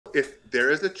If there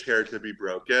is a chair to be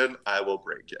broken, I will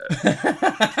break it.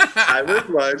 I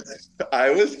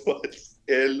was once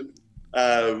in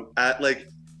at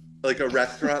like a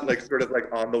restaurant, like sort of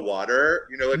like on the water,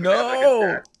 you know, like when they have like a No.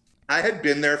 deck. I had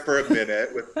been there for a minute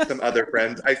with some other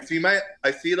friends. I see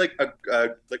like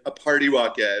a party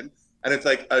walk in, and it's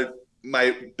like a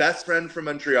my best friend from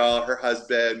Montreal, her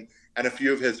husband, and a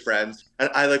few of his friends. And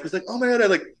I like was like, oh my god, I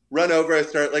like run over, I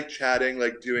start like chatting,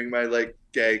 like doing my like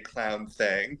gay clown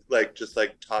thing, like just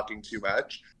like talking too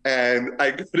much. And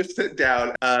I go to sit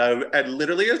down, and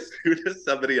literally as soon as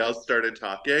somebody else started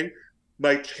talking,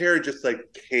 my chair just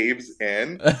like caves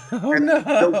in. Oh And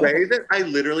the no. way that I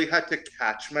literally had to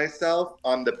catch myself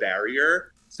on the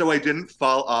barrier so I didn't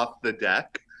fall off the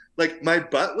deck, like my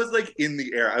butt was like in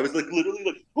the air. I was like literally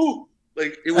like, ooh,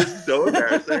 like it was so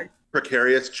embarrassing.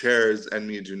 Precarious chairs and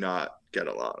me do not get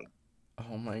along.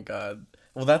 Oh my god.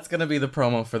 Well, that's gonna be the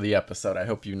promo for the episode. I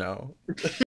hope you know.